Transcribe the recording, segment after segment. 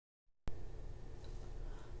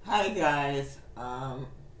Hi guys,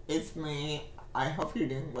 it's me. I hope you're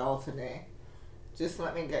doing well today. Just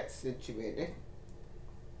let me get situated.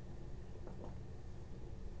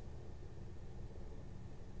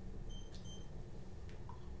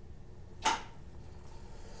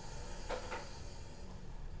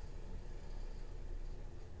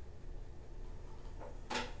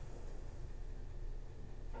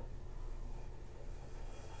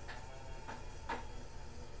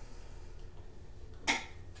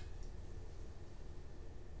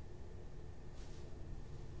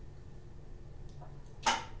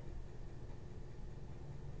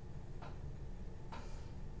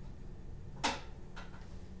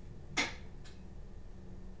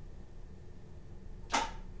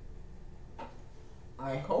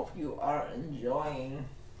 I hope you are enjoying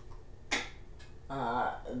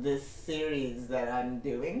this series that I'm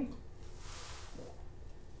doing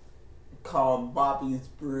called Bobby's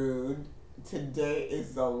Brood. Today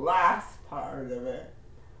is the last part of it,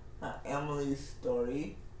 Emily's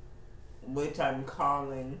story, which I'm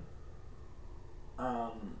calling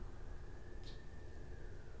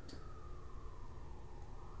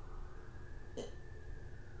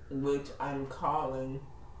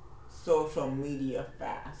social media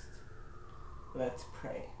fast. Let's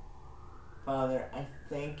pray. Father, I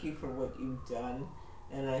thank you for what you've done,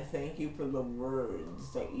 and I thank you for the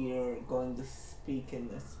words that you're going to speak in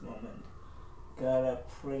this moment. God, I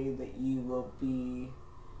pray that you will be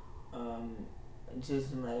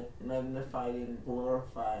just magnified and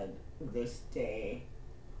glorified this day.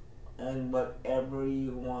 And whatever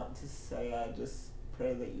you want to say, I just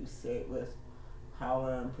pray that you say it with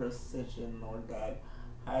power and precision, Lord God.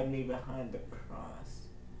 Hide me behind the cross.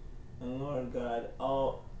 And Lord God,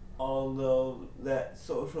 although that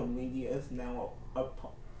social media is now a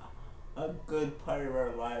good part of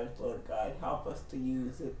our lives, Lord God, help us to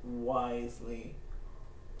use it wisely.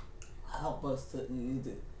 Help us to use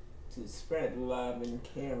it to spread love and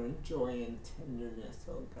care and joy and tenderness,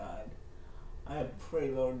 oh God. I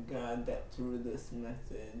pray, Lord God, that through this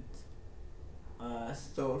message,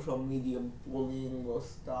 social media bullying will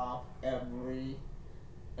stop.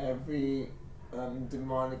 Every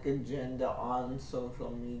demonic agenda on social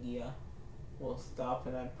media will stop,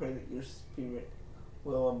 and I pray that your spirit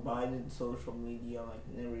will abide in social media like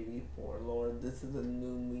never before, Lord. This is a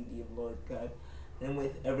new medium, Lord God, and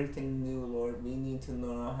with everything new, Lord, we need to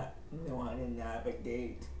know how to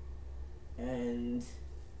navigate and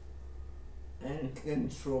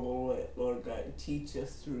control it, Lord God. Teach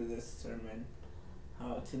us through this sermon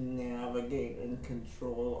how to navigate and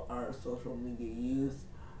control our social media use,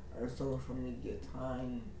 our social media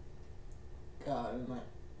time. God, and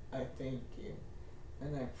I thank you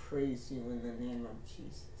and I praise you in the name of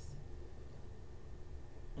Jesus.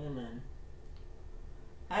 Amen.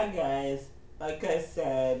 Hi guys, like I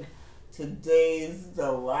said, today's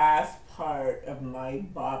the last part of my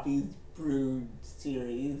Bobby's Brood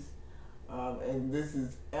series, and this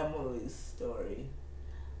is Emily's story.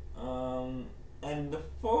 And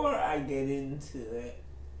before I get into it,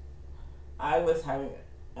 I was having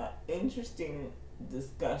an interesting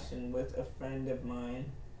discussion with a friend of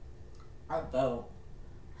mine about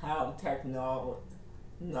how technology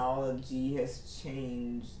has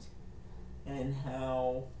changed and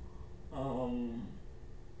how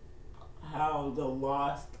the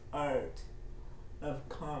lost art of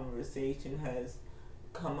conversation has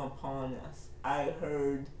come upon us. I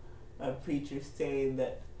heard a preacher say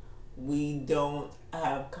that we don't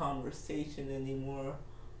have conversation anymore,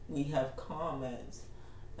 we have comments.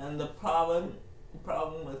 And the problem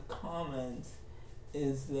with comments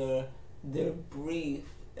is they're brief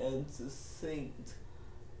and succinct.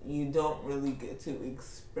 You don't really get to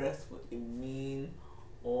express what you mean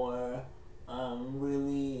or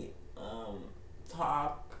really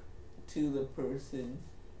talk to the person.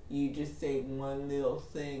 You just say one little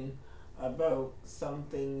thing about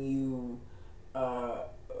something you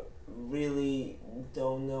really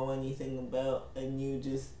don't know anything about, and you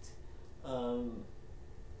just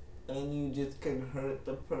can hurt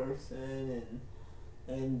the person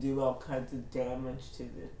and do all kinds of damage to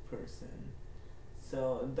the person.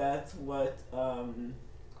 So that's what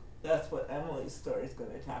Emily's story is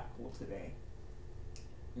going to tackle today.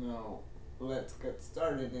 Now, let's get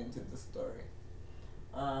started into the story.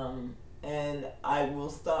 And I will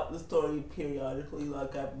stop the story periodically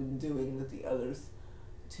like I've been doing with the others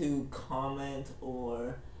to comment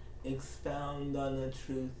or expound on the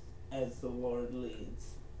truth as the Lord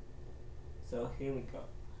leads. So here we go.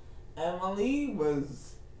 Emily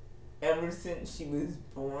was, ever since she was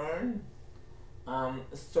born,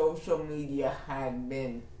 social media had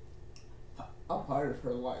been a part of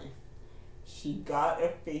her life. she got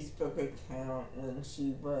a Facebook account when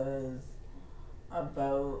she was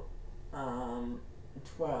about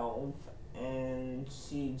 12, and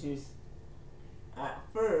she just, at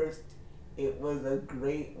first, it was a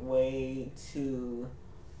great way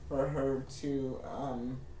for her to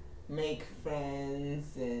make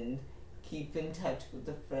friends and keep in touch with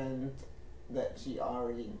the friends that she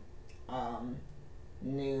already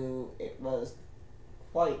knew. It was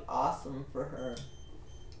quite awesome for her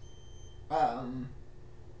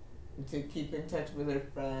to keep in touch with her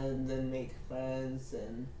friends and make friends,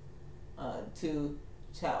 and to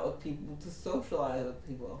chat with people, to socialize with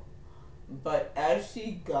people. But as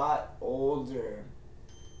she got older,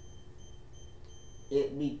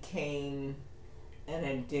 it became an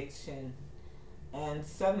addiction, and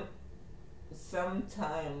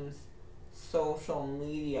sometimes social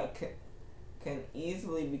media can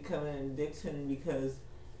easily become an addiction because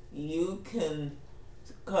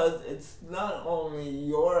it's not only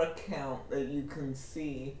your account that you can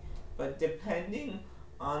see, but depending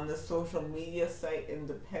on the social media site and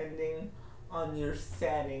depending on your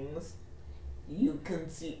settings, you can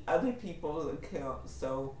see other people's accounts.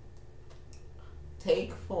 So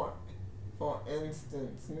take for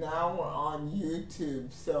instance, now we're on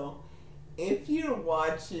YouTube. So if you're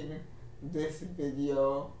watching this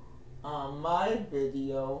video, my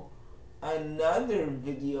video, another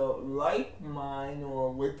video like mine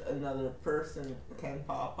or with another person can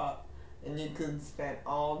pop up, and you can spend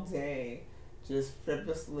all day just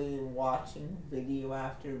frivolously watching video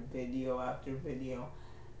after video after video.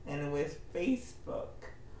 And with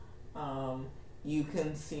Facebook, you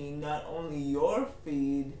can see not only your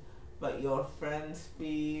feed, but your friends'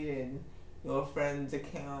 feed and your friends'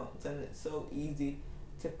 accounts, and it's so easy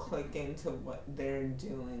to click into what they're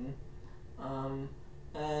doing.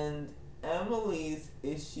 And Emily's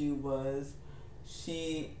issue was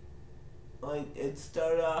it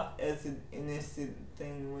started off as an innocent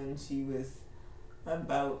thing when she was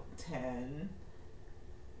about 10,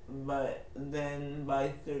 but then by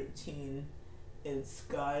 13 it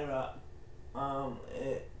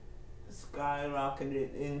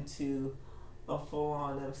skyrocketed into a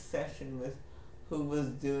full-on obsession with who was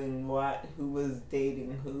doing what, who was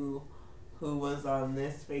dating who was on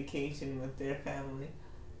this vacation with their family,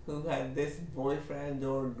 who had this boyfriend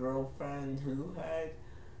or girlfriend, who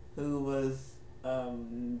was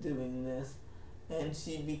doing this. And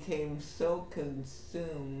she became so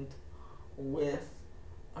consumed with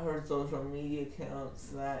her social media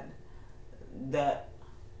accounts that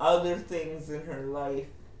other things in her life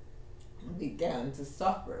began to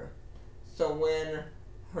suffer. So when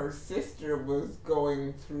her sister was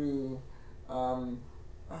going through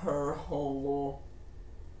her whole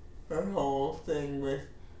thing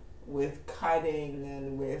with cutting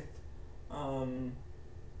and with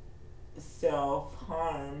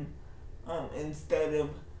self-harm, instead of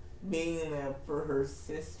being there for her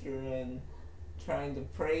sister and trying to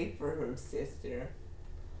pray for her sister,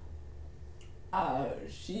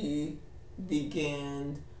 she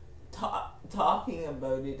began talking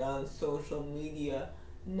about it on social media,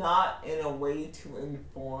 not in a way to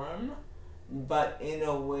inform, but in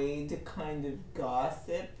a way to kind of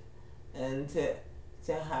gossip and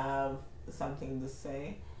to have something to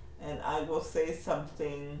say. And I will say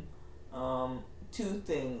something, two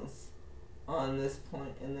things on this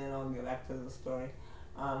point, and then I'll get back to the story.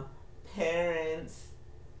 Parents,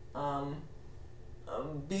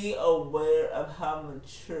 be aware of how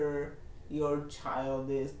mature your child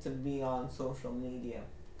is to be on social media.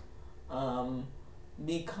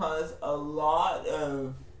 Because a lot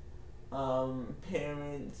of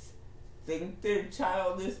parents think their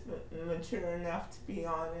child is mature enough to be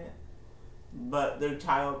on it, but their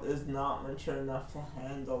child is not mature enough to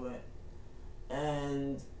handle it.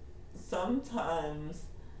 And sometimes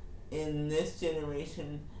in this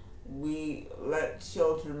generation, we let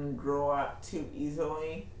children grow up too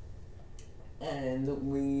easily, and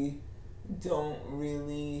we don't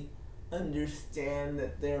really understand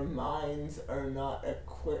that their minds are not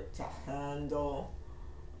equipped to handle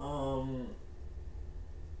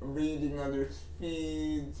reading others'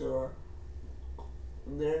 feeds, or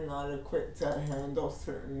they're not equipped to handle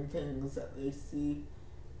certain things that they see.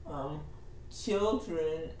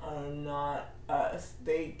 Children are not us.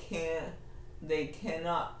 They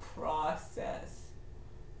cannot process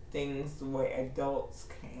things the way adults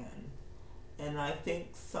can. And I think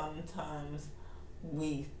sometimes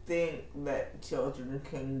we think that children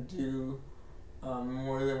can do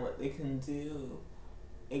more than what they can do,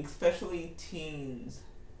 especially teens.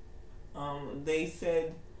 They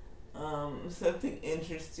said something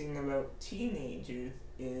interesting about teenagers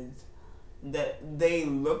is that they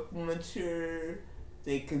look mature,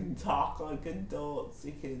 they can talk like adults,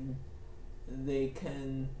 they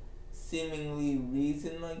can seemingly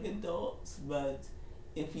reason like adults, but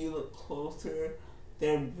if you look closer,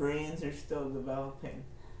 their brains are still developing.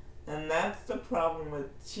 And that's the problem with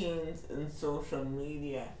teens and social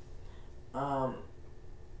media. Um,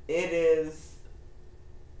 it is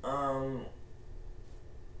um,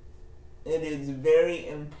 it is very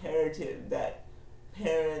imperative that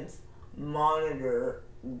parents monitor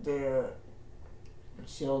their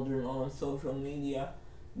children on social media,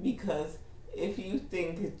 because if you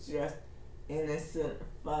think it's just innocent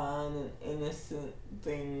fun and innocent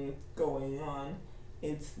things going on,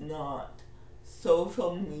 it's not.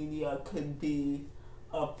 Social media could be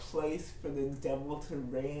a place for the devil to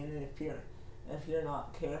reign if you're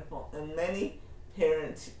not careful. And many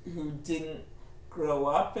parents who didn't grow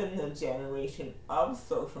up in the generation of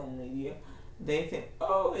social media, they think,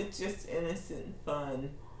 oh, it's just innocent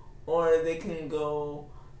fun. Or they can go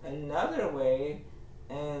another way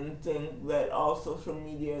and think that all social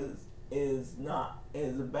media is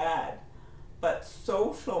bad. But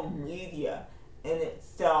social media in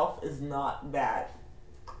itself is not bad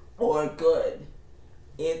or good.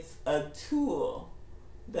 It's a tool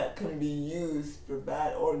that can be used for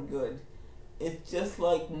bad or good. It's just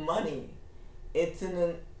like money. It's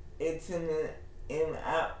an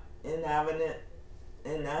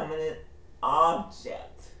inanimate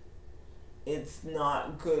object. It's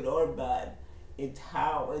not good or bad. It's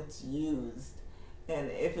how it's used. And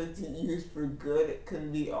if it's used for good, it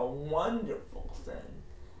can be a wonderful thing.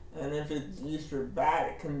 And if it's used for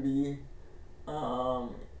bad, it can be a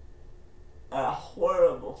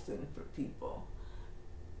horrible thing for people.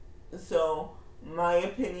 So my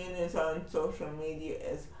opinion is on social media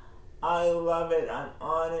is I love it. I'm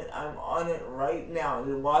on it. I'm on it right now.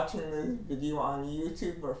 You're watching this video on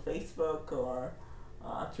YouTube or Facebook or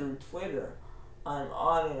through Twitter. I'm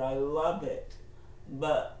on it. I love it.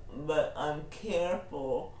 But I'm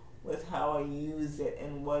careful with how I use it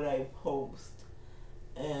and what I post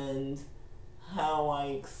and how I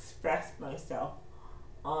express myself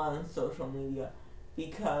on social media,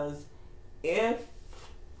 because if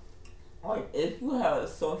you have a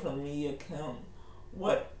social media account,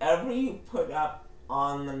 whatever you put up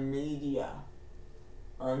on the media,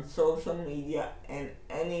 on social media and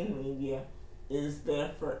any media, is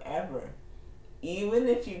there forever. Even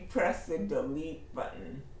if you press the delete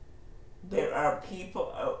button, there are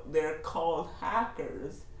people out there called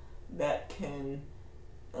hackers that can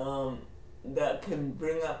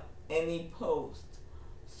bring up any post.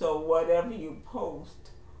 So whatever you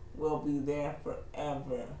post will be there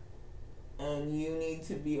forever. And you need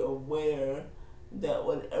to be aware that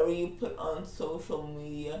whatever you put on social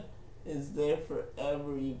media is there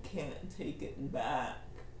forever. You can't take it back.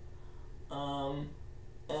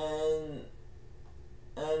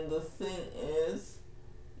 And the thing is,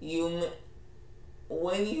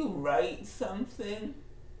 when you write something,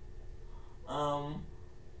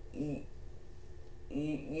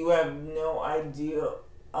 you have no idea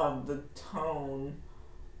of the tone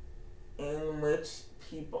in which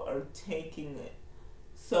people are taking it.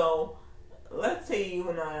 So let's say you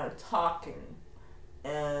and I are talking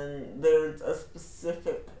and there's a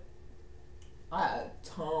specific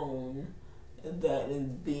tone that is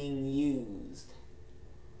being used.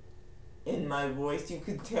 In my voice, you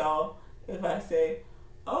could tell if I say,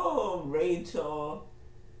 oh, Rachel,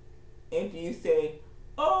 if you say,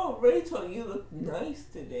 oh, Rachel, you look nice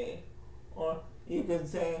today. Or you could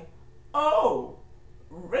say, oh,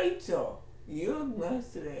 Rachel, you look nice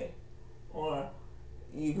today. Or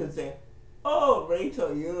you could say, oh,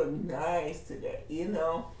 Rachel, you look nice today. You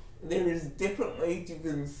know, there's different ways you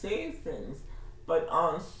can say things. But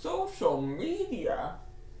on social media,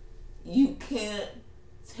 you can't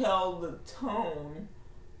tell the tone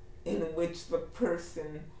in which the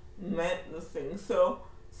person meant the thing. So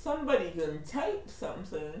somebody can type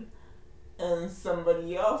something and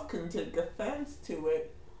somebody else can take offense to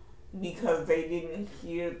it because they didn't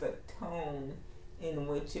hear the tone in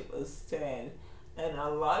which it was said. And a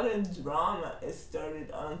lot of drama is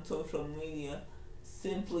started on social media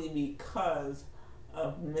simply because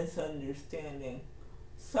of misunderstanding.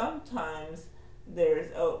 Sometimes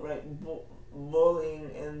there's outright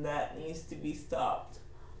bullying and that needs to be stopped.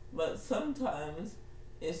 But sometimes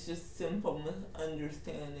it's just simple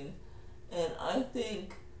misunderstanding. And I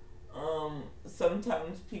think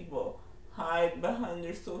sometimes people hide behind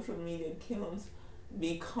their social media accounts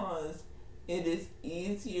because it is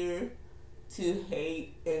easier to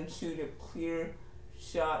hate and shoot a clear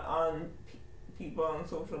shot on people on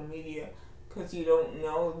social media because you don't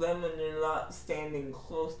know them and you're not standing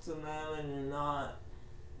close to them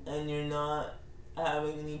and you're not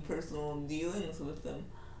having any personal dealings with them.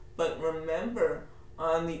 But remember,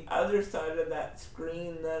 on the other side of that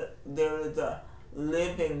screen, that there is a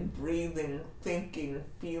living, breathing, thinking,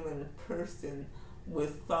 feeling person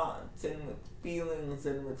with thoughts and with feelings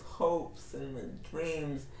and with hopes and with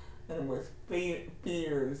dreams and with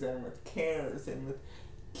fears and with cares and with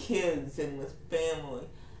kids and with family.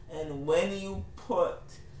 And when you put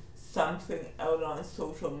something out on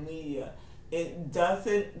social media, it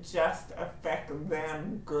doesn't just affect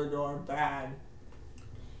them, good or bad.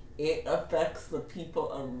 It affects the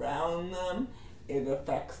people around them, it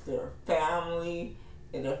affects their family,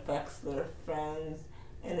 it affects their friends,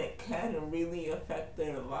 and it can really affect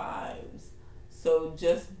their lives. So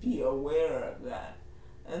just be aware of that.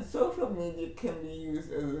 And social media can be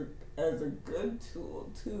used as a good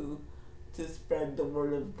tool too, to spread the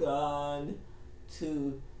word of God,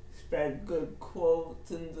 to spread good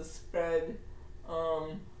quotes, and to spread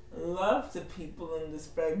love to people, and to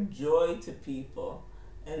spread joy to people,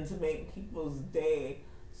 and to make people's day.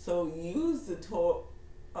 So use the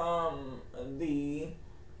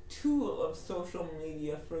tool of social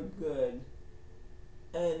media for good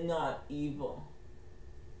and not evil.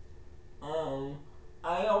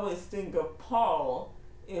 I always think of Paul,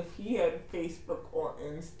 if he had Facebook or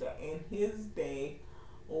Insta in his day,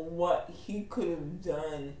 what he could have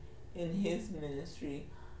done in his ministry.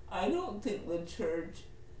 I don't think the church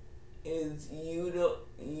is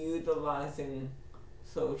utilizing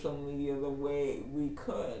social media the way we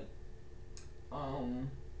could.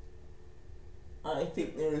 I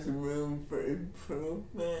think there's room for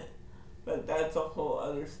improvement, but that's a whole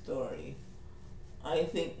other story. I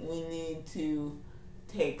think we need to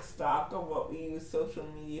take stock of what we use social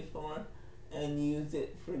media for and use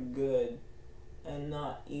it for good and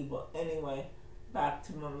not evil. Anyway, back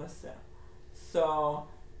to Melissa. So,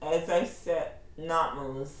 as I said, not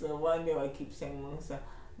Melissa, why do I keep saying Melissa?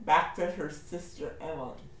 Back to her sister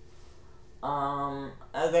Emily.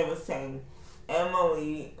 As I was saying,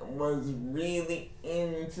 Emily was really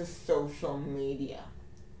into social media,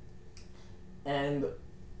 and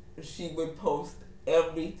she would post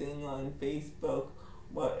everything on Facebook,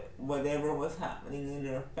 whatever was happening in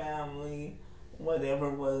her family, whatever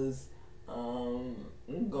was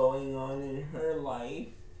going on in her life.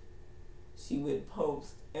 She would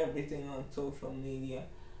post everything on social media.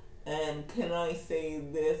 And can I say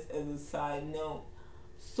this as a side note?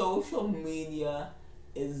 Social media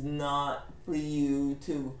is not for you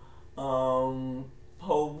to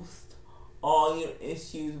post all your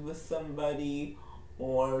issues with somebody,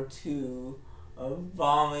 or to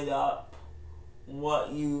vomit up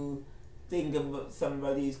what you think about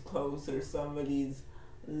somebody's clothes or somebody's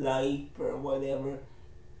life or whatever.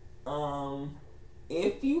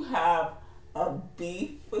 If you have a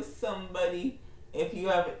beef with somebody, if you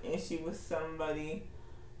have an issue with somebody,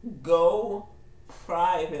 go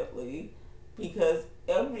privately, because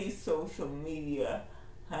every social media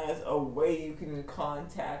has a way you can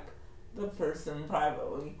contact the person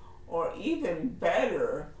privately. Or even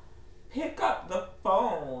better, pick up the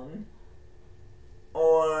phone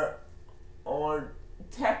or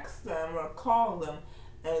text them or call them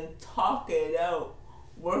and talk it out,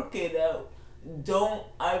 work it out.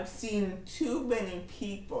 I've seen too many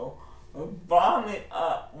people vomit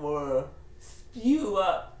up or spew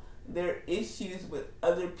up their issues with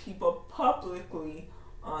other people publicly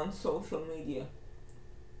on social media.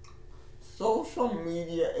 Social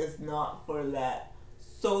media is not for that.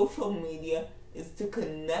 Social media is to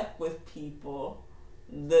connect with people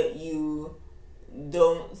that you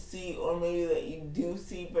don't see, or maybe that you do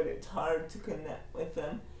see, but it's hard to connect with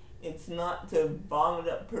them. It's not to vomit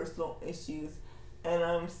up personal issues. And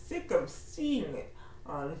I'm sick of seeing it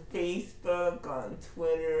on Facebook, on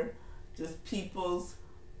Twitter, just people's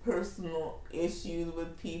personal issues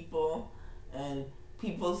with people, and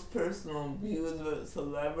people's personal views about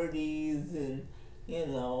celebrities, and,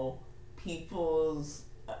 people's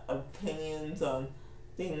opinions on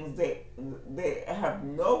things they have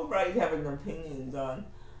no right having opinions on.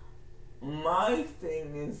 My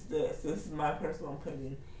thing is this is my personal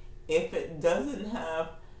opinion. If it doesn't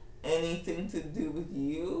have anything to do with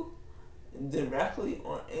you, directly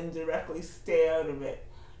or indirectly, stay out of it.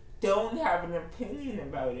 Don't have an opinion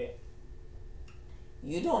about it.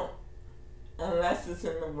 You don't, unless it's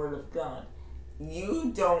in the Word of God.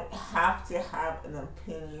 You don't have to have an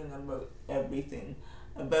opinion about everything,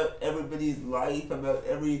 about everybody's life, about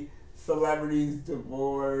every celebrity's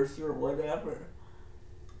divorce or whatever.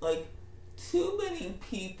 Like, too many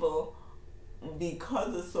people,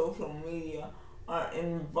 because of social media, are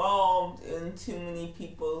involved in too many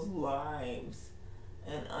people's lives.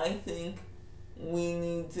 And I think we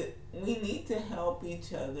need to help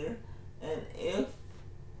each other, and if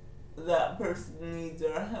that person needs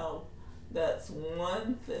our help, that's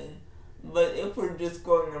one thing. But if we're just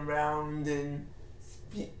going around and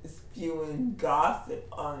spewing gossip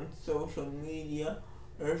on social media,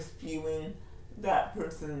 or spewing that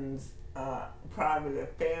person's private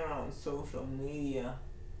affair on social media,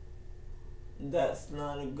 that's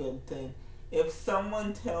not a good thing. If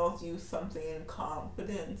someone tells you something in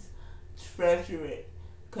confidence, treasure it,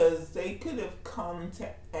 because they could have come to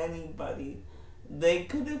anybody. They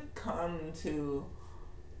could have come to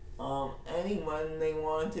anyone they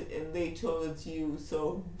wanted, and they chose you.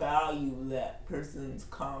 So value that person's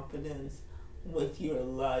confidence with your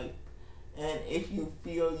life. And if you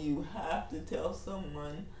feel you have to tell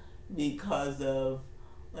someone because of,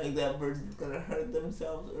 like, that person's gonna hurt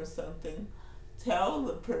themselves or something, tell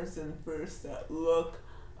the person first that, look,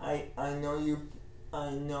 I know you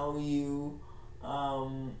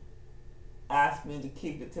asked me to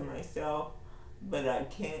keep it to myself, but I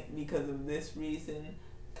can't because of this reason.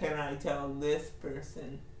 Can I tell this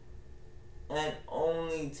person? And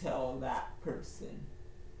only tell that person.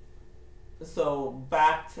 So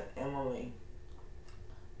back to Emily.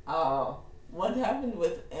 What happened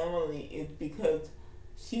with Emily is because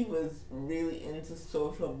she was really into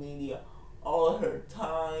social media. All her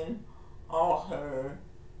time, all her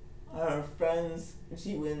friends,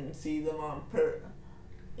 she wouldn't see them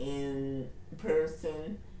in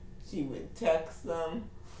person. She would text them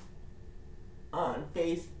on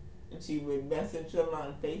she would message them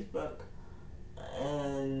on Facebook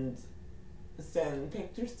and send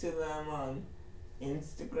pictures to them on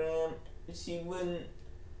Instagram. She wouldn't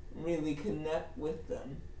really connect with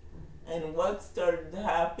them. And what started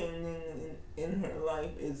happening in her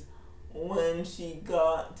life is when she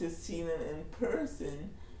got to see them in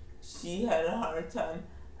person, she had a hard time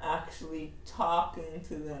actually talking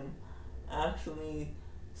to them, actually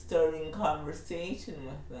starting conversation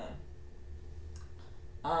with them.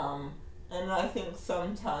 And I think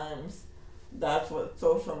sometimes that's what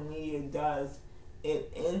social media does.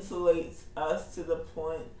 It insulates us to the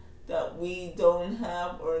point that we don't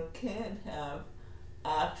have or can't have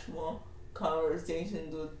actual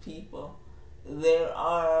conversations with people. There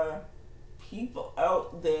are people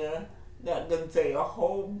out there that can say a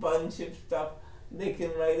whole bunch of stuff. They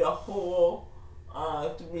can write a whole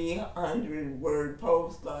 300-word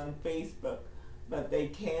post on Facebook, but they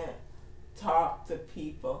can't talk to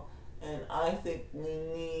people. And I think we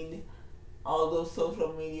need, although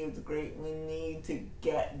social media is great, we need to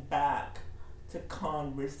get back to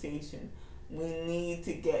conversation. We need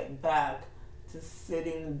to get back to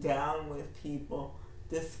sitting down with people,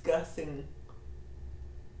 discussing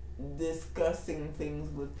things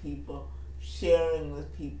with people, sharing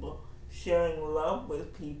with people, sharing love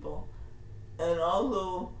with people. And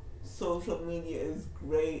although social media is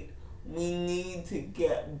great, we need to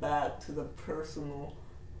get back to the personal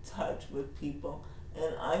touch with people.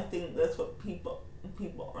 And I think that's what people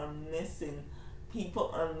are missing. People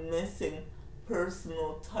are missing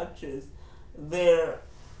personal touches. They're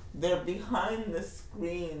behind the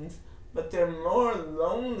screens, but they're more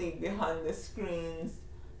lonely behind the screens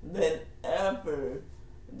than ever.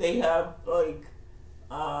 They have like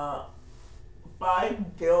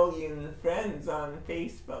 5 billion friends on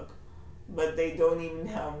Facebook, but they don't even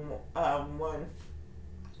have one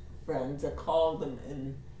friend to call them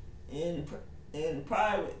in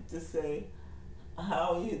private to say,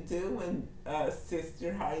 how you doing,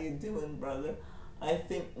 sister? How you doing, brother? I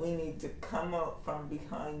think we need to come out from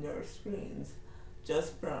behind our screens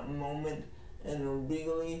just for a moment and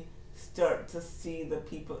really start to see the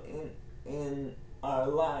people in our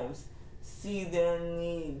lives, see their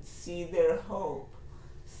needs, see their hope,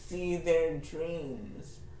 see their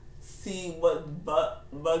dreams, see what's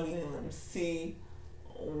bugging them, see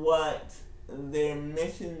what their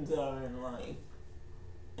missions are in life,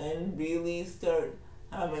 and really start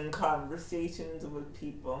having conversations with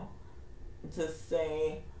people to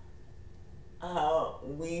say how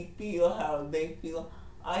we feel, how they feel.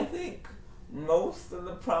 I think most of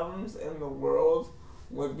the problems in the world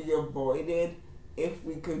would be avoided if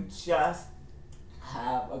we could just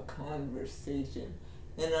have a conversation.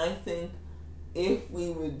 And I think if we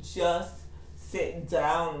would just sit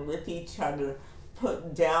down with each other,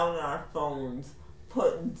 put down our phones,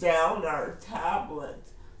 put down our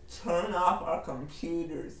tablets, turn off our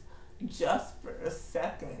computers just for a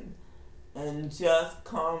second, and just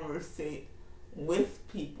conversate with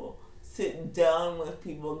people, sit down with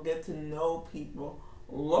people, get to know people,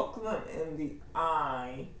 look them in the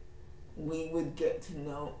eye, we would get to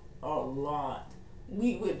know a lot.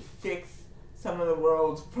 We would fix some of the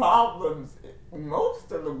world's problems,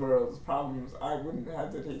 most of the world's problems, I wouldn't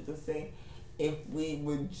hesitate to say, if we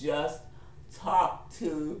would just talk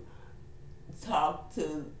to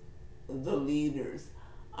the leaders.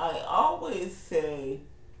 I always say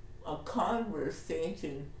a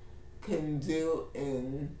conversation can do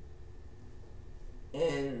in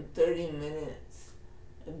 30 minutes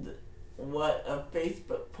what a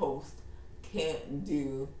Facebook post can't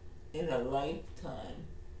do in a lifetime.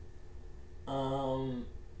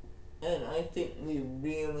 And I think we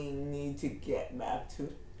really need to get back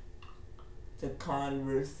to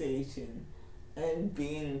conversation and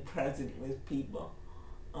being present with people.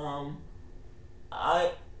 I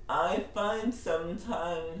find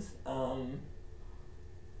sometimes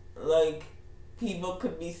like people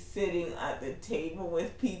could be sitting at the table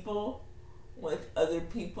with other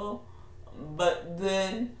people, but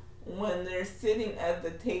then when they're sitting at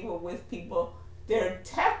the table with people, they're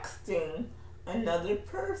texting another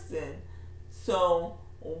person. So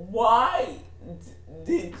why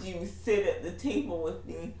did you sit at the table with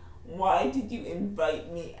me? Why did you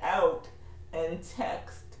invite me out and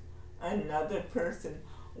text another person?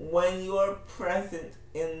 When you're present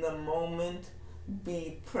in the moment,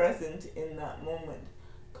 be present in that moment,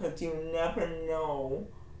 because you never know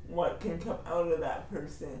what can come out of that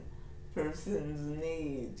person's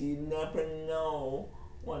needs. You never know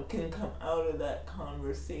what can come out of that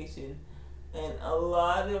conversation. And a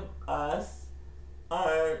lot of us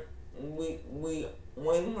are,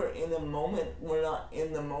 when we're in a moment, we're not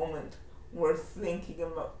in the moment. We're thinking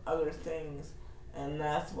about other things, and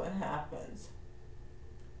that's what happens.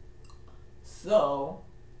 So,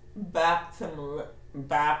 back to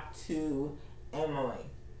Emily.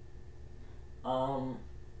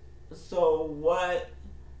 So what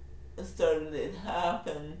started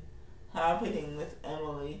happening with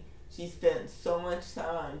Emily? She spent so much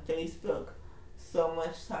time on Facebook, so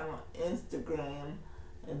much time on Instagram,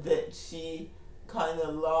 that she kind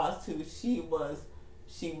of lost who she was.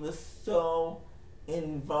 She was so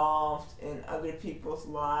involved in other people's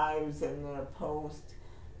lives and their posts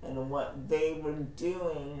and what they were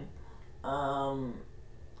doing,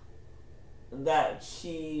 that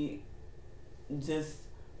she just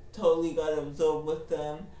totally got absorbed with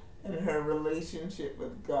them, and her relationship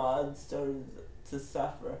with God started to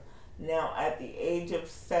suffer. Now, at the age of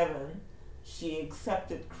 7, she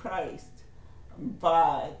accepted Christ,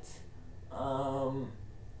 but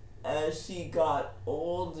as she got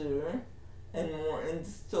older and more into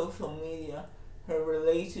social media, her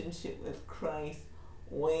relationship with Christ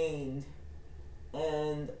waned,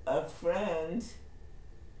 and a friend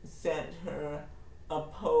sent her a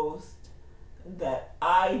post that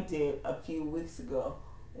I did a few weeks ago,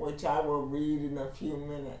 which I will read in a few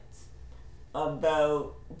minutes,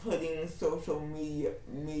 about putting social media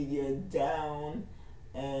down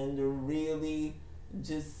and really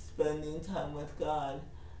just spending time with God.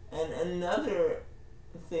 And another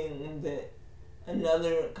kind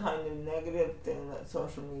of negative thing that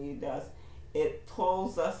social media does, it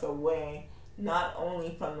pulls us away not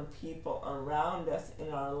only from the people around us in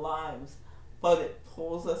our lives, but it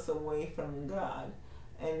pulls us away from God.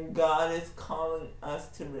 And God is calling us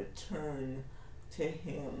to return to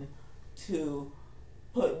Him, to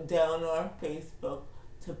put down our Facebook,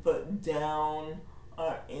 to put down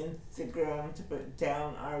our Instagram, to put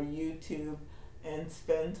down our YouTube, and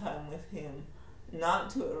spend time with Him. Not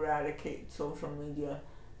to eradicate social media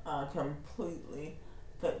completely,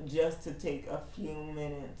 but just to take a few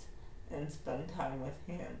minutes and spend time with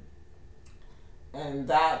Him. And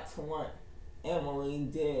that's what Emily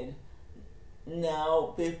did.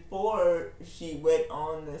 Now, before she went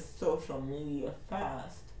on this social media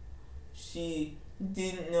fast, she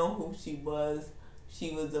didn't know who she was.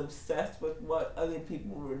 She was obsessed with what other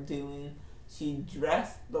people were doing. She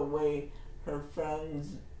dressed the way her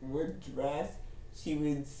friends would dress. She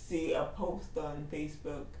would see a post on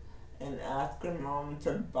Facebook and ask her mom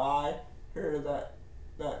to buy her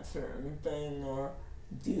that certain thing or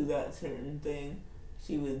do that certain thing.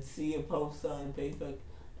 She would see a post on Facebook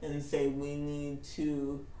and say, we need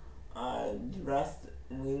to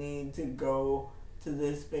we need to go to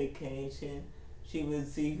this vacation. She would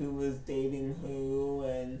see who was dating who,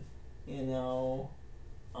 and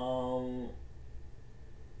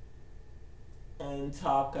and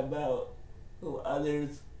talk about who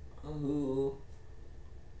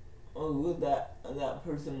that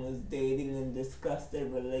person was dating, and discuss their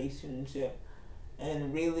relationship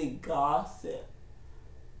and really gossip.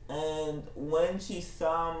 And when she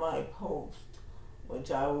saw my post,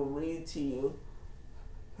 which I will read to you,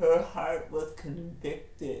 her heart was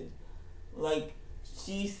convicted Like,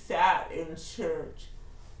 she sat in church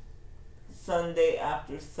Sunday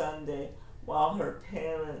after Sunday while her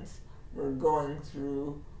parents were going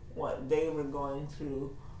through what they were going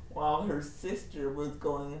through, while her sister was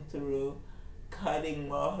going through cutting,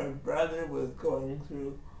 while her brother was going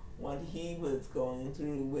through what he was going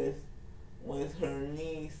through with her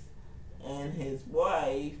niece and his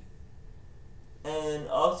wife. And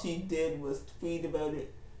all she did was tweet about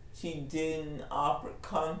it. She didn't offer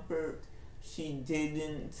comfort. She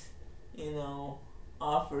didn't,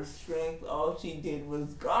 offer strength. All she did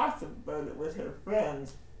was gossip about it with her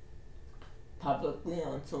friends publicly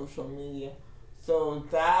on social media. So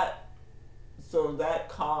that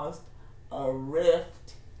caused a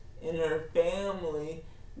rift in her family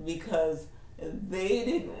because they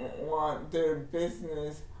didn't want their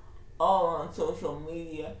business all on social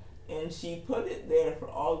media, and she put it there for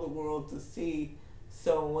all the world to see.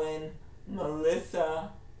 So when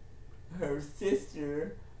Melissa, her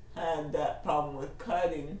sister, had that problem with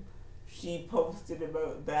cutting, she posted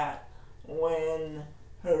about that. When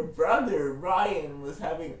her brother Ryan was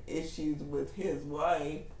having issues with his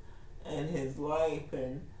wife and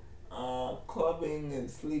clubbing and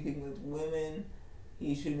sleeping with women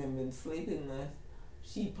he shouldn't have been sleeping with,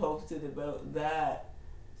 she posted about that.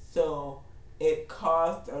 So it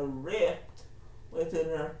caused a rift within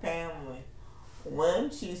her family. When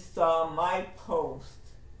she saw my post,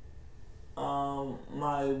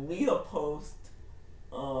 my real post,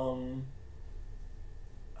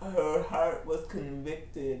 her heart was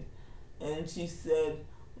convicted, and she said,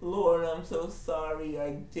 "Lord, I'm so sorry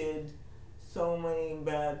I did so many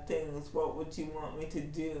bad things. What would you want me to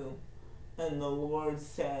do?" And the Lord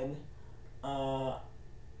said,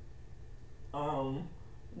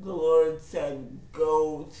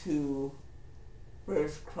 go to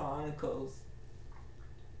First Chronicles,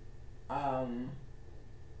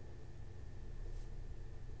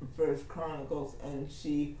 and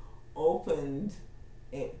she opened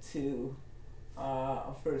it to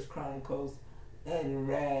First Chronicles and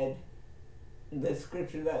read the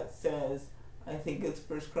scripture that says, I think it's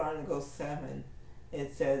First Chronicles 7.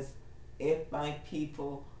 It says, "If my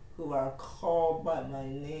people who are called by my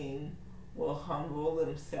name will humble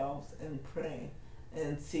themselves and pray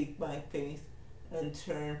and seek my face and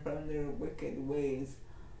turn from their wicked ways,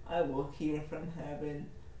 I will hear from heaven,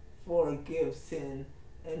 forgive sin,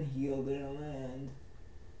 and heal their land."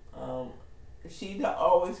 She'd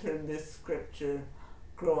always heard this scripture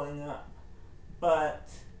growing up,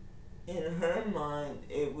 but in her mind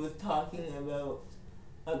it was talking about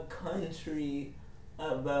a country,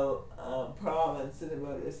 about a province, and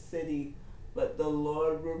about a city. But the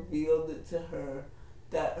Lord revealed it to her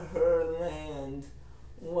that her land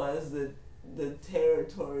was the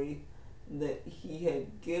territory that he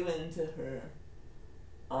had given to her,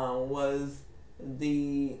 was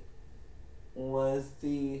the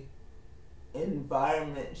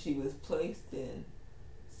environment she was placed in.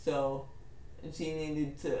 So she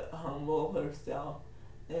needed to humble herself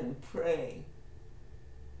and pray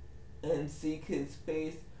and seek his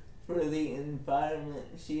face for the environment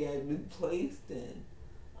she had been placed in,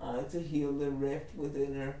 to heal the rift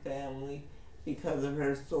within her family because of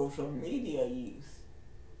her social media use.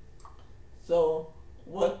 So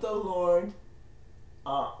what the Lord,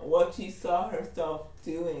 what she saw herself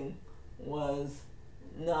doing was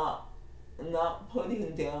not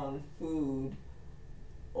putting down food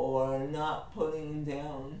or not putting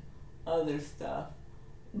down other stuff,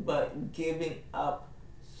 but giving up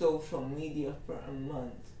social media for a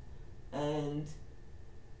month. And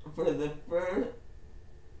for the first,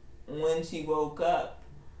 when she woke up,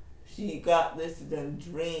 she got this in a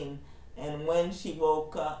dream, and when she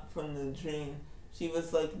woke up from the dream, she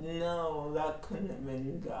was like, no, that couldn't have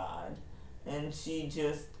been God. And she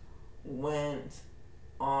just went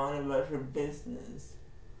on about her business.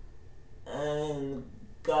 And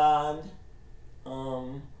God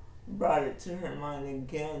brought it to her mind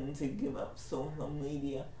again to give up social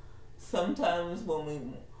media. Sometimes when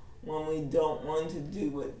we don't want to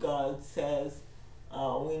do what God says,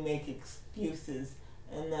 we make excuses,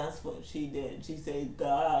 and that's what she did. She said,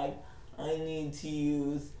 "God, I need to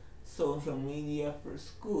use social media for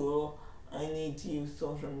school. I need to use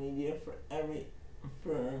social media for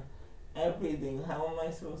everything. How am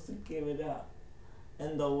I supposed to give it up?"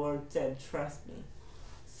 And the Lord said, "Trust me."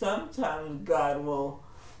 Sometimes God will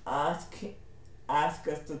ask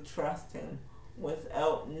us to trust him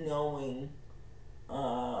without knowing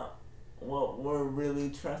what we're really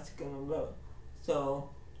trusting him about. So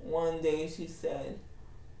one day she said,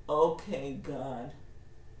 "Okay, God."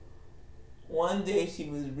 One day she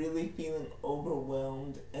was really feeling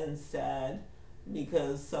overwhelmed and sad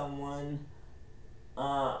because someone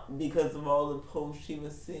because of all the posts she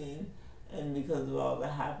was seeing, and because of all the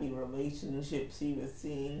happy relationships she was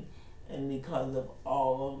seeing, and because of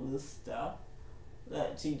all of the stuff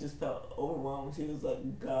that she just felt overwhelmed. She was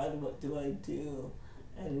like, God, what do I do?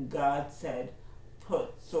 And God said,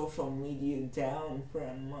 put social media down for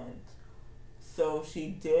a month. So she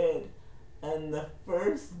did. And the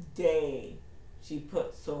first day she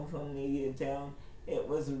put social media down, it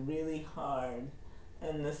was really hard.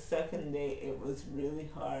 And the second day, it was really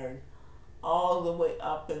hard. All the way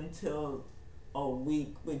up until a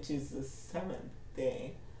week, which is the 7th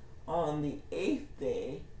day. On the 8th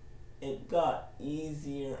day, it got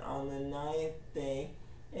easier. On the 9th day,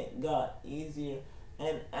 it got easier.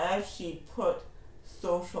 And as she put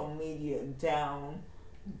social media down,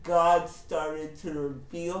 God started to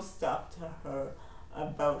reveal stuff to her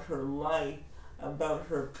about her life, about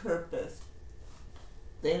her purpose,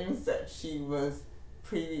 things that she was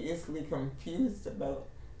previously confused about.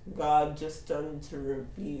 God just started to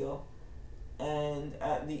reveal. And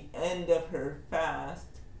at the end of her fast,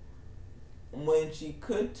 when she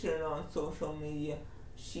could turn on social media,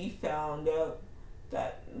 she found out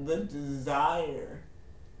that the desire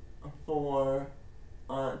for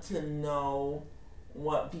to know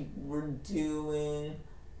what people were doing,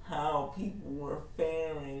 how people were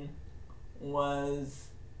faring, was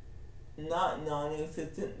not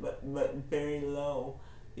non-existent, but very low,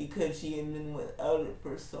 because she had been without it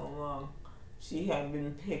for so long. She had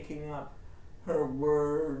been picking up her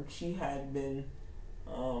word. She had been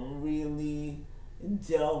really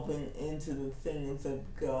delving into the things of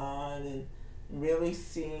God and really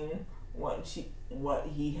seeing what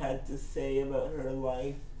he had to say about her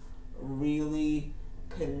life, really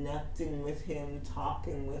connecting with him,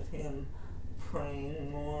 talking with him,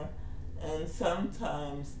 praying more. And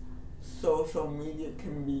sometimes social media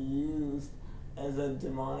can be used as a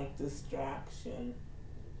demonic distraction.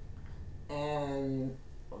 And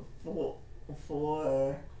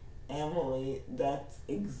for Emily, that's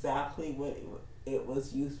exactly what it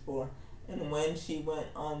was used for. And when she went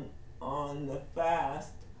on the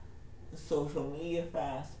fast, the social media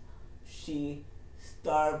fast, she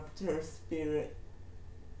starved her spirit,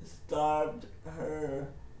 starved her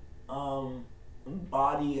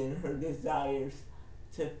body and her desires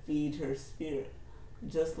to feed her spirit,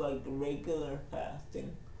 just like regular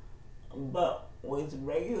fasting. But with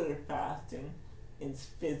regular fasting, it's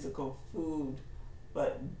physical food,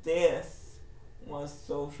 but this was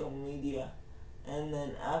social media. And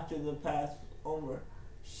then after the fast was over,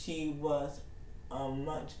 she was a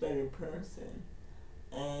much better person,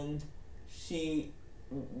 and she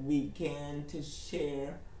began to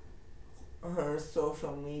share her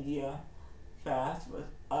social media fast with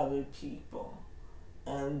other people,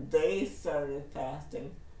 and they started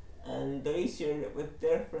fasting, and they shared it with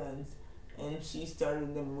their friends, and she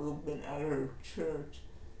started a movement at her church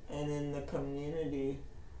and in the community,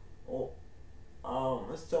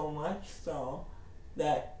 so much so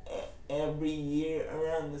that every year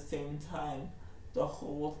around the same time, the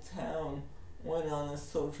whole town went on a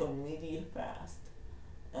social media fast,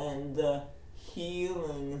 and the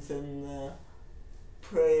healings and the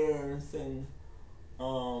prayers and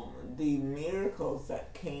the miracles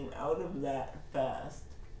that came out of that fast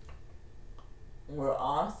were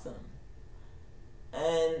awesome.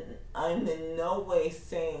 And I'm in no way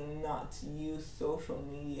saying not to use social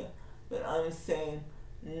media, but I'm saying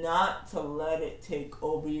not to let it take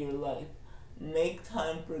over your life. Make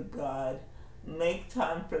time for God. Make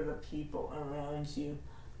time for the people around you.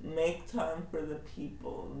 Make time for the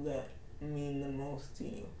people that mean the most to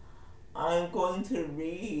you. I'm going to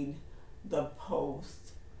read the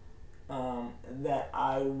post that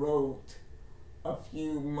I wrote a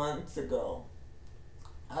few months ago.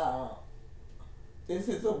 This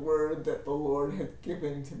is a word that the Lord had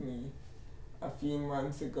given to me a few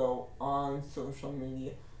months ago on social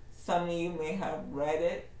media. Some of you may have read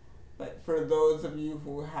it, but for those of you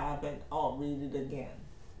who haven't, I'll read it again.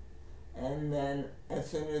 And then as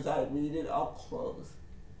soon as I read it, I'll close.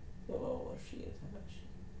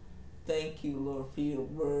 Thank you, Lord, for your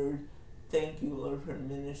word. Thank you, Lord, for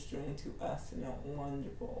ministering to us in a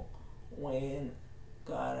wonderful way. And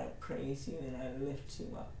God, I praise you and I lift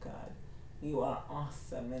you up, God. You are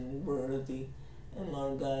awesome and worthy. And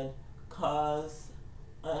Lord God, cause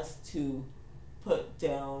us to put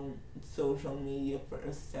down social media for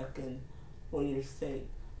a second for your sake.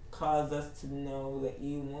 Cause us to know that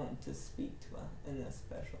you want to speak to us in a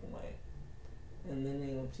special way. In the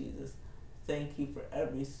name of Jesus, thank you for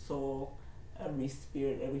every soul, every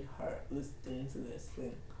spirit, every heart listening to this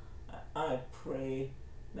thing. I pray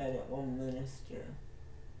that it will minister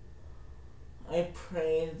I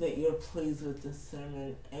pray that you're pleased with the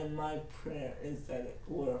sermon, and my prayer is that it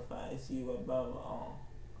glorifies you above all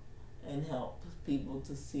and helps people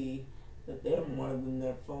to see that they're more than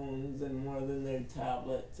their phones and more than their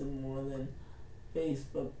tablets and more than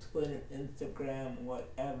Facebook, Twitter, Instagram,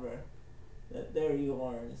 whatever, that they're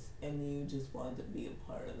yours and you just want to be a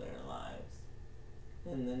part of their lives.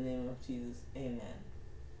 In the name of Jesus, amen.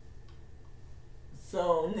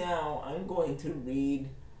 So now I'm going to read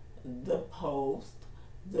the post,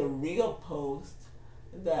 the real post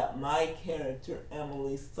that my character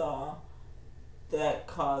Emily saw that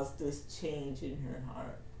caused this change in her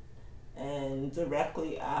heart. And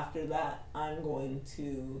directly after that, I'm going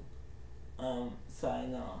to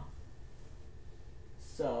sign off.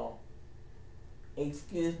 So,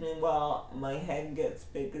 excuse me while my head gets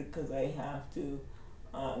bigger because I have to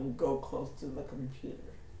go close to the computer.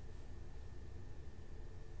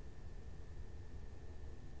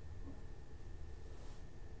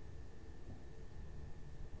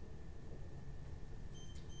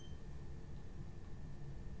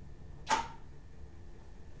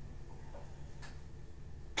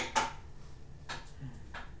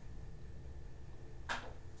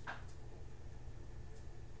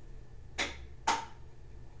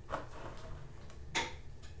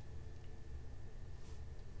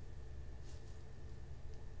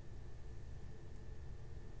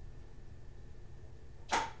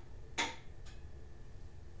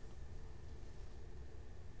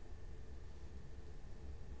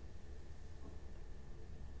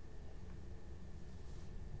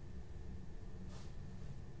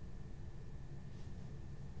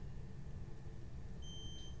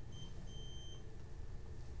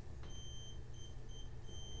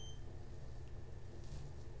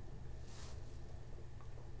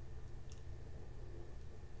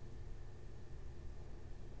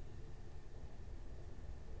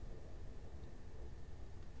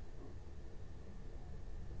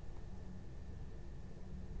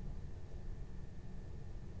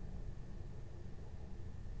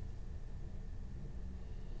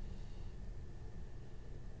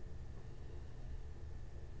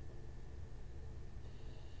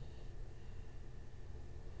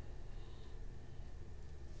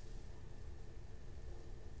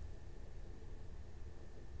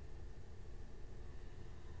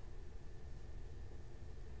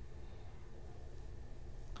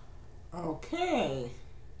 Okay.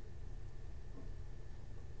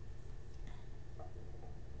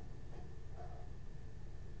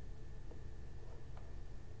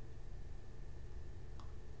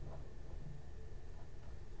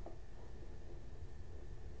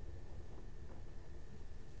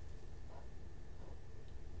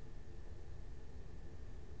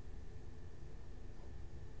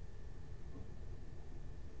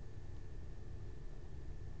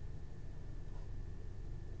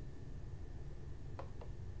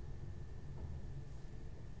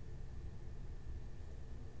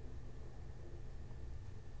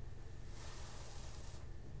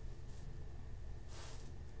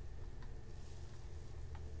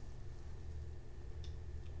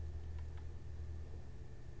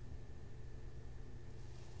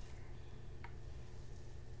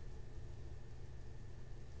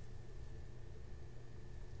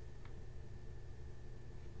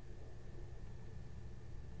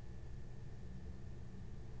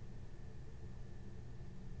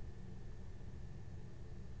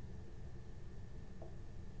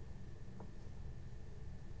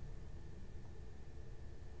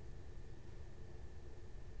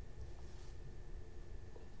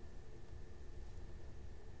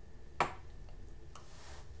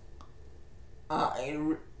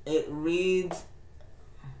 It reads.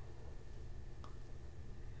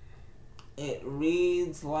 It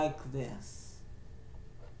reads like this.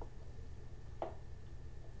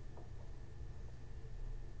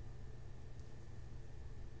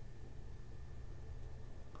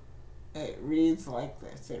 It reads like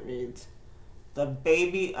this. It reads, "The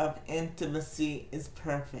baby of intimacy is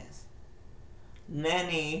perfect.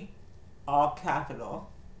 Many, all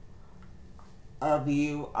capital, of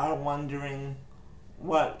you are wondering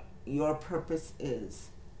what your purpose is,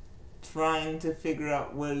 trying to figure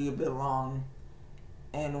out where you belong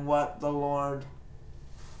and what the Lord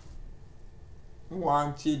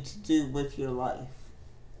wants you to do with your life,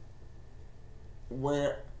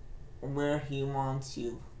 where He wants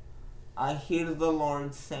you. I hear the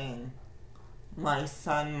Lord saying, 'My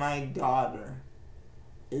son, my daughter,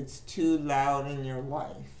 it's too loud in your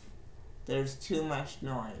life. There's too much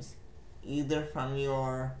noise, either from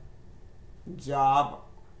your job,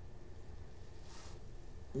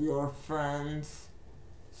 your friends,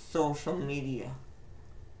 social media.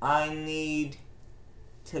 I need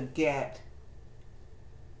to get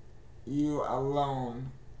you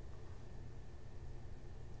alone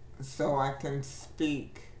so I can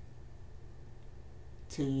speak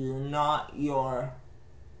to you, not your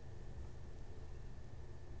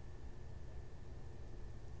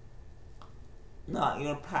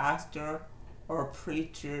pastor or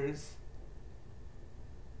preachers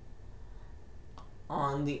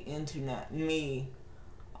on the internet. Me,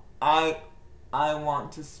 I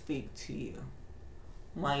want to speak to you.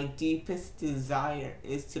 My deepest desire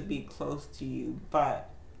is to be close to you, but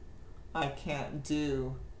I can't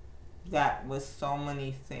do that with so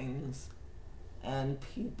many things and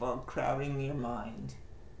people crowding your mind.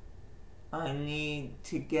 I need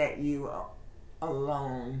to get you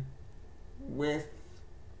alone with,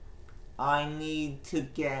 I need to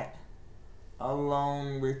get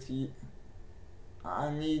alone with you. I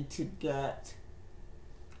need to get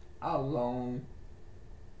alone.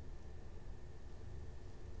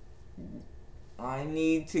 I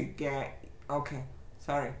need to get, okay,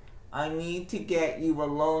 sorry. I need to get you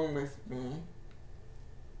alone with me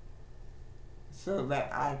so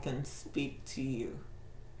that I can speak to you.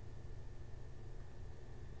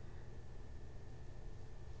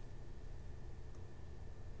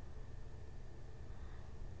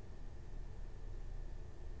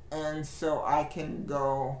 And so I can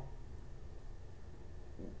go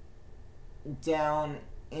down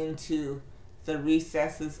into the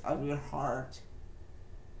recesses of your heart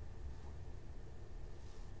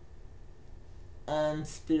and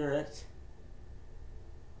spirit.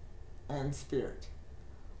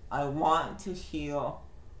 I want to heal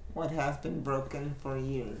what has been broken for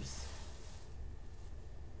years.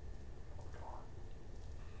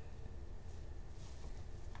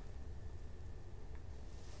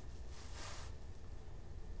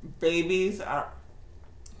 Babies are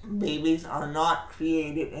not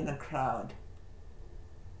created in a crowd.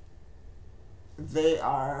 They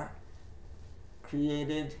are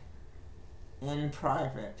created in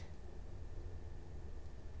private.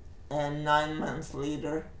 And 9 months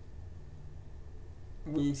later,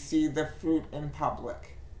 we see the fruit in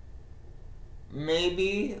public.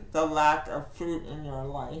 Maybe the lack of fruit in your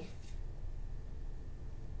life,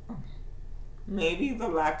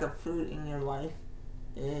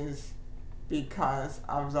 is because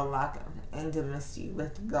of the lack of intimacy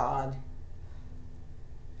with God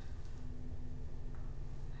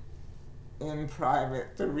in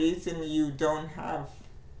private. The reason you don't have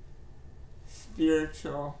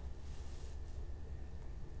spiritual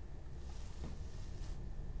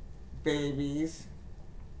babies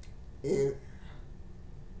is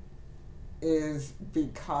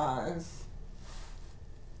because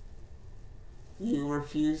you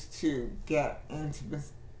refuse to get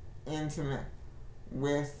intimate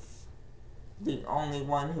with the only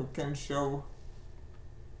one who can show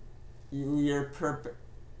you your purpose,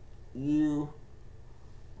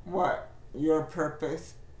 what your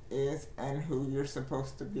purpose is and who you're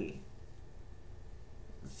supposed to be.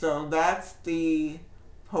 So that's the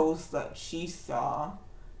post that she saw,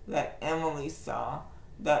 that Emily saw,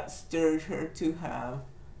 that stirred her to have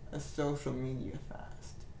a social media fast.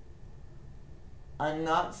 I'm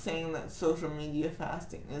not saying that social media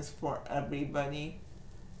fasting is for everybody,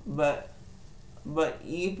 but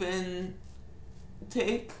even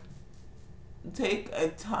take a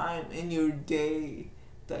time in your day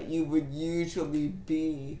that you would usually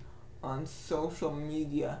be on social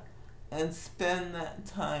media and spend that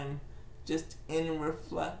time just in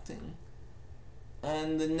reflecting.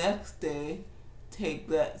 And the next day, take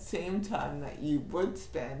that same time that you would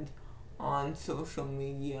spend on social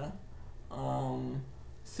media,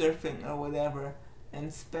 surfing or whatever,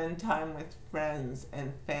 and spend time with friends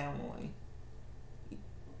and family.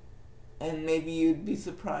 And maybe you'd be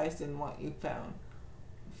surprised in what you found,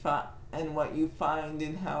 and what you find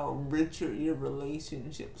in how richer your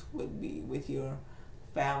relationships would be with your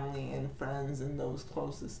family and friends and those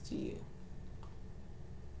closest to you.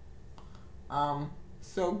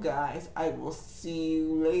 So guys, I will see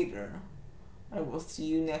you later. I will see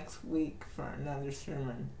you next week for another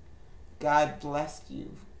sermon. God bless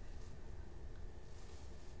you.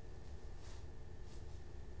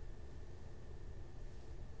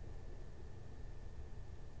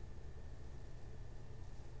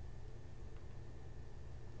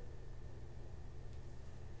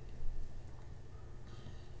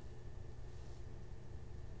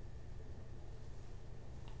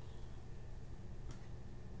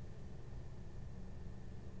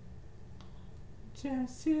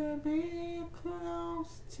 Just to be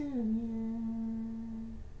close to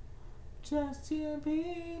you. Just to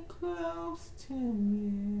be close to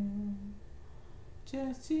you.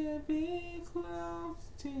 just to be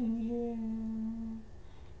close to you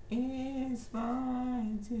is my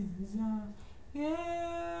desire.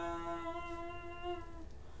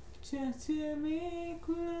 Just to be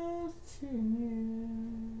close to you,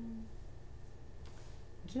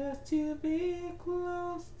 just to be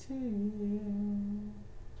close to you,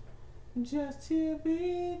 just to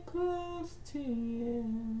be close to you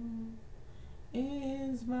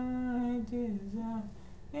is my desire.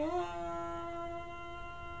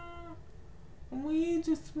 We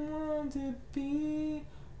just want to be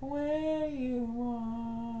where you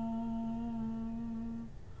are,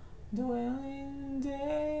 dwelling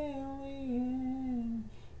daily in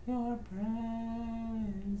your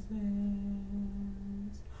presence.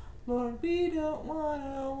 Lord, we don't want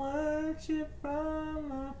to worship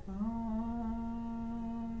from afar.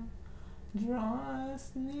 Draw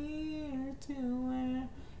us near to where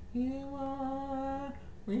you are.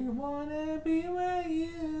 We want to be where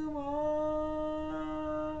you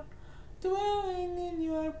are, dwelling in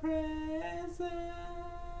your presence,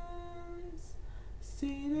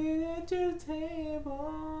 seated at your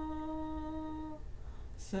table,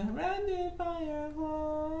 surrounded by your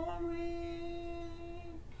glory,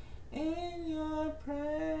 in your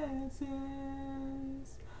presence.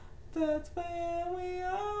 That's where we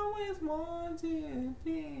always want to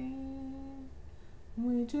be.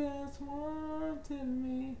 We just want to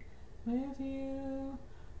be with you.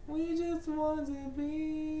 We just want to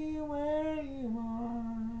be where you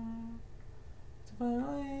are,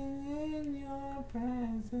 dwelling in your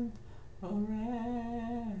presence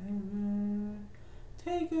forever.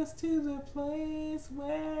 Take us to the place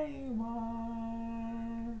where you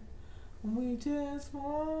are. We just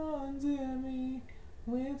want to be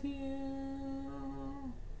with you.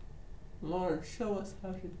 Lord, show us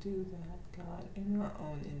how to do that, God, in our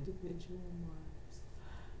own individual lives.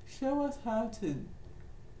 Show us how to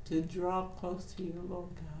draw close to you,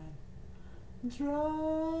 Lord God.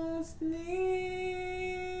 Draw us nearer,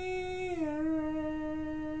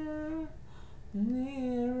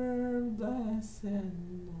 nearer, blessed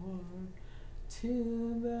Lord,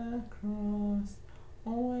 to the cross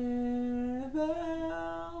where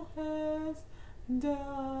thou hast died.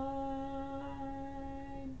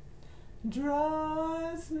 Draw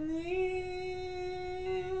us nearer,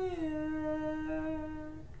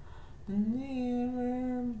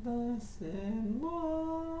 nearer, blessed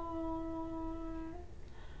Lord,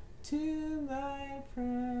 to thy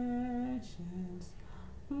precious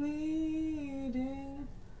bleeding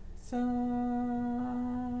side.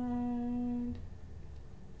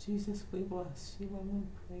 Jesus, we bless you and we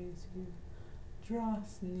praise you. Draw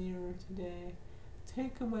us nearer today.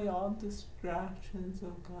 Take away all distractions,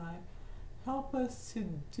 oh God. Help us to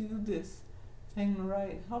do this thing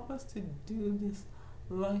right. Help us to do this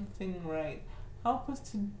life thing right. Help us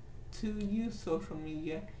to use social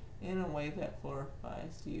media in a way that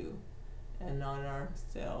glorifies you and not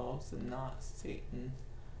ourselves and not Satan.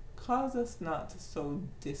 Cause us not to sow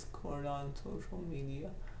discord on social media,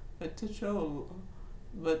 but to sow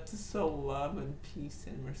love and peace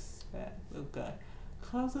and respect, oh God.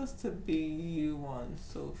 Cause us to be you on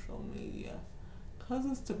social media. Cause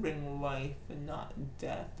us to bring life and not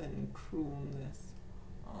death and cruelness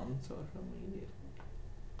on social media.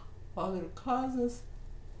 Father, cause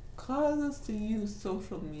us to use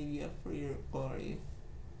social media for your glory,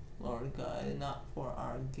 Lord God, and not for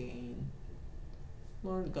our gain.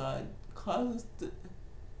 Lord God, cause us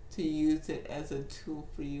to use it as a tool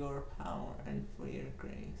for your power and for your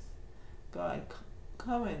grace. God,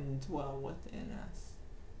 come and dwell within us.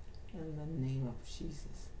 In the name of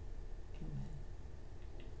Jesus. Amen.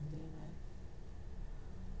 Amen.